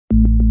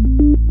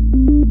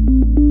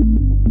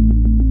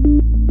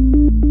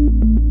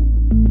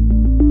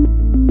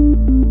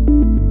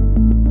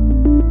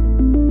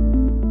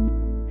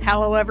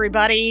Hello,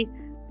 everybody.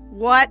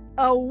 What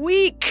a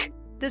week!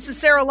 This is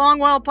Sarah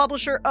Longwell,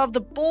 publisher of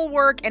The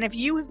Bulwark, and if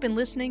you have been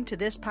listening to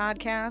this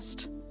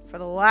podcast for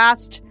the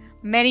last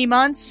many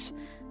months,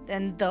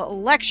 then the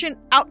election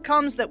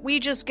outcomes that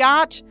we just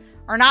got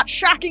are not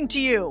shocking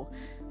to you.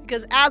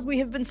 Because as we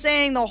have been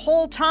saying the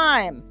whole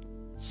time,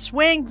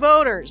 swing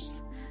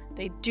voters,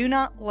 they do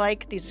not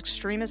like these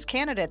extremist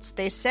candidates.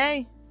 They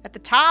say at the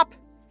top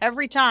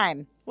every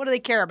time, what do they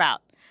care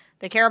about?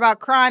 They care about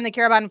crime, they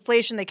care about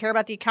inflation, they care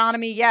about the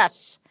economy,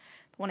 yes.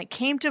 But when it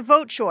came to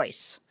vote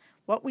choice,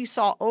 what we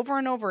saw over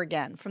and over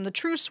again from the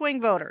true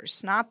swing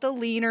voters, not the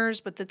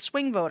leaners, but the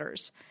swing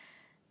voters,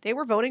 they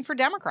were voting for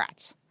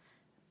Democrats.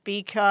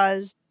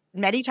 Because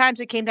many times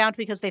it came down to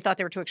because they thought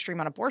they were too extreme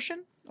on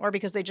abortion or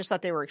because they just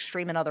thought they were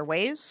extreme in other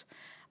ways.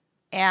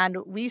 And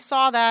we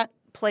saw that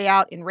play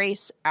out in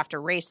race after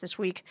race this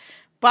week.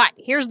 But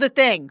here's the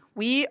thing.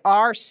 We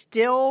are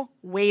still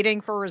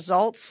waiting for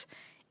results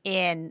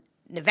in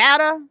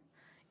Nevada,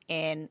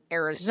 in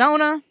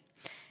Arizona,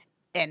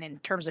 and in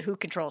terms of who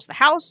controls the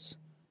House.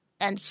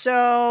 And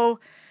so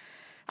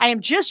I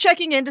am just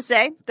checking in to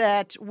say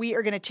that we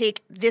are going to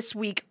take this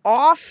week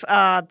off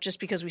just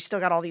because we still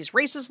got all these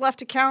races left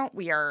to count.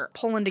 We are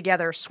pulling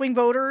together swing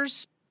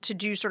voters to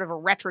do sort of a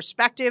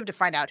retrospective to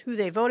find out who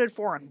they voted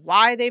for and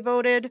why they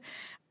voted.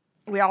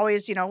 We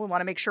always, we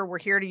want to make sure we're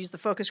here to use the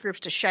focus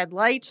groups to shed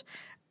light.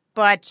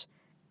 But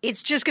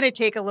it's just going to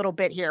take a little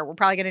bit here. We're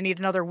probably going to need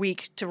another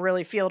week to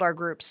really field our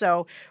group.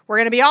 So we're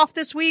going to be off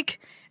this week.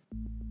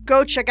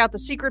 Go check out the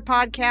Secret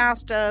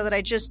podcast that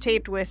I just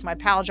taped with my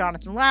pal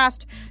Jonathan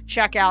Last.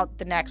 Check out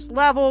The Next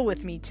Level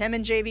with me, Tim,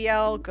 and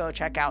JVL. Go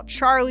check out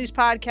Charlie's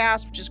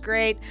podcast, which is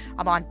great.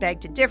 I'm on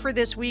Beg to Differ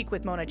this week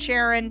with Mona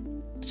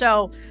Charen.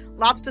 So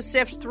lots to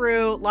sift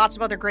through, lots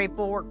of other great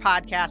Bulwark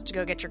podcasts to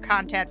go get your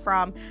content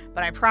from.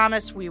 But I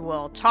promise we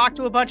will talk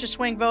to a bunch of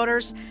swing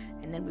voters,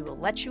 and then we will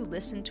let you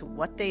listen to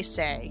what they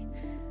say.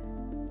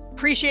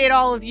 Appreciate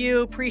all of you.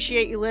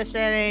 Appreciate you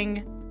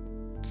listening.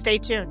 Stay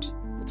tuned.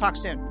 We'll talk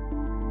soon.